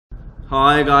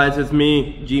Hi guys, it's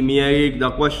me, Jimmy.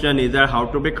 The question is that how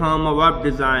to become a web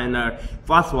designer.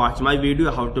 First watch my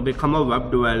video how to become a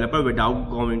web developer without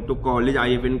going to college. I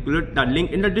have included the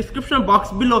link in the description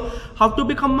box below. How to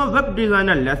become a web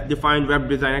designer. Let's define web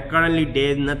designer. Currently there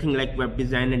is nothing like web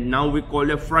designer. Now we call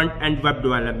it front end web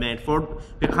development. For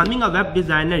becoming a web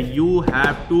designer, you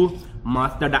have to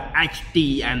master the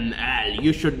HTML.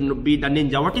 You should be the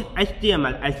ninja. What is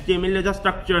HTML? HTML is a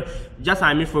structure.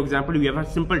 For example, we have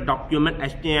a simple document.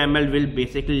 HTML will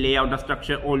basically lay out the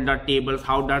structure, all the tables,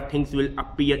 how the things will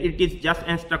appear. It is just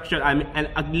a structure. An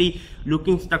ugly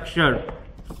looking structure.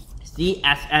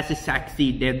 CSS is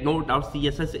sexy. There's no doubt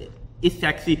CSS is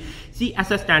sexy.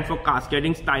 CSS stands for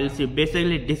cascading styles.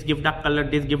 Basically this gives the color,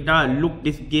 this gives the look,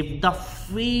 this gives the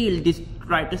feel, this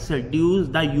try to seduce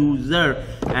the user.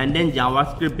 And then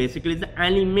JavaScript basically is the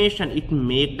animation. It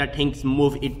make the things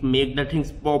move, it make the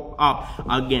things pop up.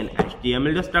 Again, HTML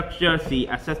is the structure,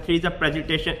 CSS3 is the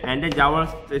presentation, and the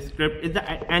JavaScript is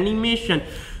the animation.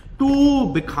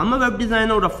 To become a web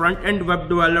designer or a front-end web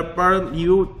developer,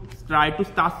 you try to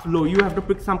start slow. You have to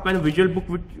pick some kind of visual book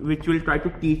which will try to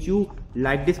teach you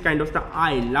like this kind of stuff.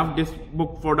 I love this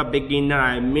book for the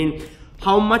beginner.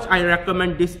 How much I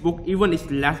recommend this book, even it's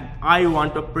less. I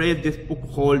want to praise this book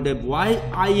whole day. Why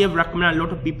I have recommended a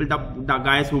lot of people, the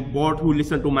guys who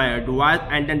listen to my advice,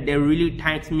 and then they really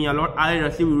thanks me a lot. I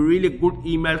receive really good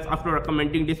emails after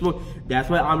recommending this book. That's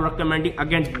why I'm recommending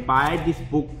again, buy this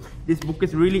book. This book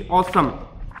is really awesome.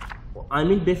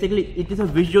 Basically it is a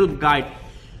visual guide.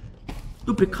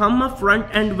 To become a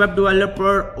front-end web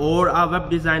developer or a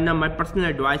web designer, my personal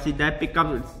advice is that pick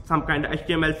up some kind of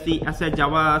HTML, CSS,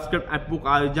 JavaScript book.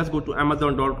 I'll just go to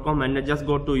Amazon.com and just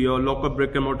go to your local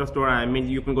brick and mortar store.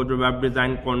 You can go to web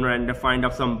design corner and find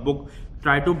out some book.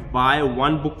 Try to buy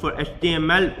one book for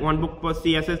HTML, one book for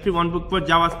CSS3, one book for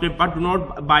JavaScript, but do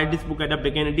not buy this book at the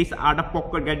beginning. These are the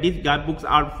pocket guide. These books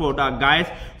are for the guys,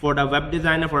 for the web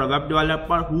designer, for the web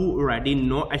developer who already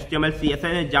know HTML, CSS,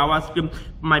 and JavaScript.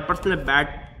 My personal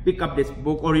bad, pick up this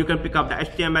book, or you can pick up the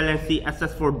HTML and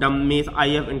CSS for dummies. I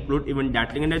have included even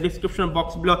that link in the description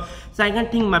box below.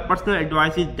 Second thing, my personal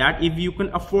advice is that if you can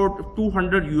afford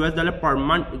 $200 per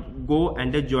month, go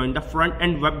and join the front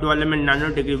end web development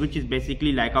nano degree, which is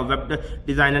basically like a web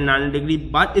designer nano degree,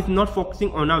 but it's not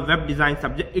focusing on a web design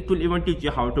subject. It will even teach you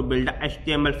how to build a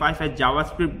HTML5 and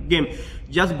JavaScript game.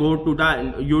 Just go to the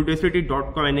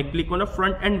udacity.com and click on the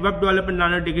front end web development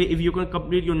nano degree. If you can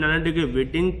complete your nano degree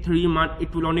within 3 months,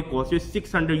 it will only cost you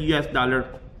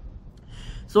 $600.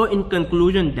 So in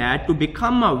conclusion, that to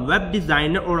become a web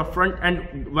designer or a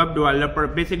front-end web developer,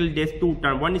 basically there's two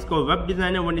terms. One is called web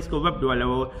designer, one is called web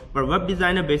developer. But web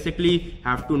designer basically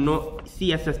have to know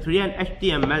CSS3 and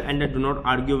HTML, and do not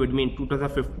argue with me in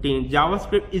 2015.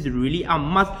 JavaScript is really a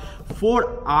must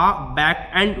for a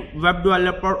back-end web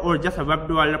developer or just a web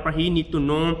developer. He need to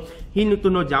know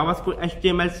JavaScript,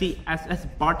 HTML, CSS,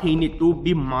 but he need to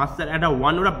be master at a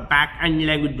one or a back-end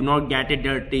language. Do not get it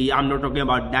dirty. I'm not talking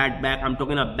about that back. I'm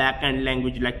talking a back-end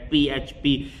language like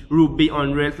PHP, Ruby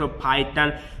on Rails, or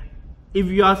Python. If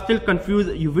you are still confused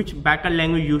which back-end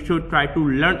language you should try to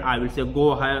learn, I will say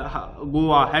go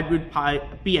ahead with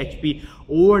PHP.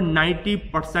 Over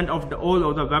 90% of all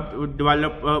of the web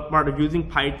developers are using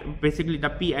Python, basically the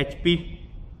PHP.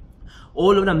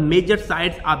 All of the major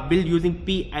sites are built using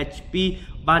PHP,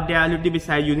 but they are a little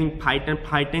bit using Python.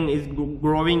 Python is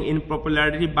growing in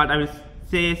popularity, but I will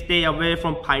say stay away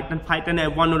from Python. Python is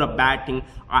one of the bad thing.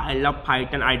 I love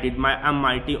Python. I did my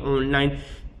MIT online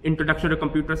introduction to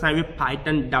computer science with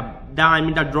Python.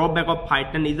 The drawback of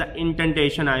Python is the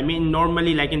indentation.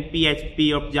 Normally like in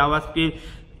PHP or JavaScript,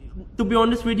 to be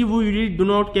honest with you, we really do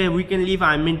not care. We can leave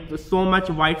so much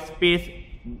white space,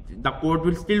 the code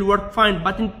will still work fine.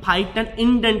 But in Python,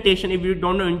 indentation, if you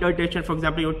don't know indentation, for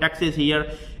example your text is here,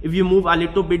 if you move a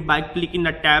little bit by clicking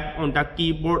the tab on the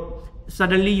keyboard,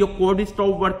 suddenly your code is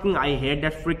stop working. I hate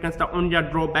that freaking stuff. On your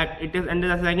drawback it is. And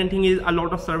the second thing is, a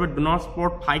lot of servers do not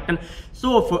support Python.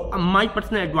 So for my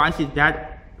personal advice is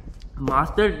that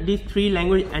master these three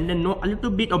languages and then know a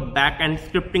little bit of back-end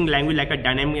scripting language like a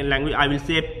dynamic language. I will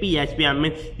say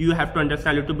PHP. You have to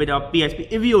understand a little bit of PHP.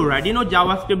 If you already know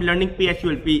JavaScript, learning PHP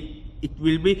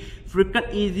will be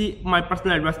freaking easy. My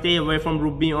personal advice, stay away from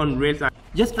Ruby on Rails.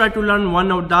 Just try to learn one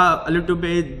of the a little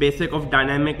bit basic of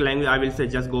dynamic language. I will say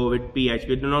just go with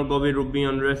PHP. Do not go with Ruby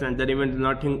on Rails, and then even do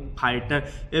not think Python.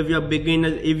 If you're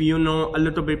beginners, if you know a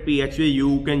little bit PHP,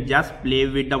 you can just play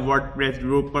with the WordPress,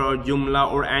 Drupal, or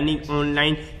Joomla, or any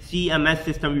online CMS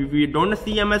system. If you don't know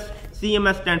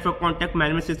CMS stands for contact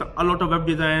management system. A lot of web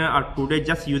designers are today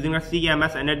just using a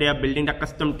CMS and they are building the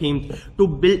custom themes. To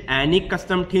build any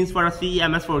custom themes for a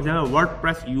CMS, for example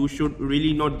WordPress, you should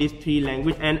really know these three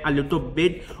languages and a little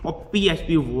bit of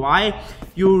PHP. Why?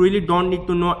 You really don't need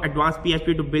to know advanced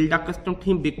PHP to build a custom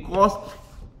theme, because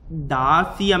the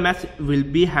CMS will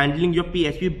be handling your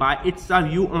PHP by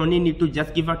itself. You only need to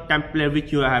just give a template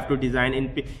which you have to design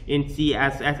in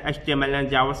CSS, HTML and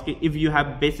JavaScript. If you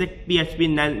have basic PHP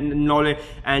knowledge,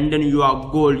 and then you are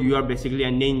gold, you are basically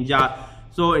a ninja.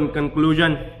 So in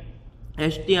conclusion,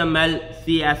 HTML,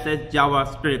 CSS,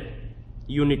 JavaScript,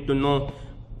 you need to know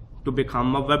to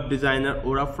become a web designer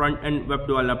or a front-end web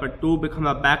developer. To become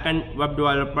a back-end web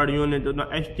developer, you need to know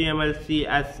HTML,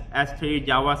 CSS3,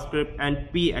 JavaScript and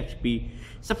PHP.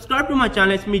 Subscribe to my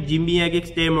channel. It's me, Jimmy Agik.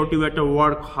 Stay motivated,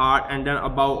 work hard, and then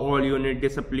above all, you need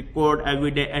discipline. Code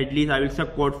every day. At least I will say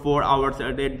code 4 hours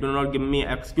a day. Do not give me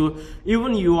excuse.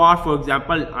 Even you are, for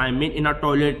example, in a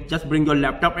toilet, just bring your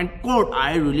laptop and code.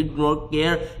 I really don't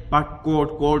care, but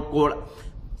code.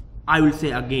 I will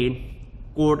say again,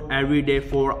 code every day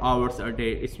 4 hours a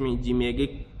day. It's me, Jimmy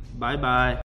Agik. Bye bye.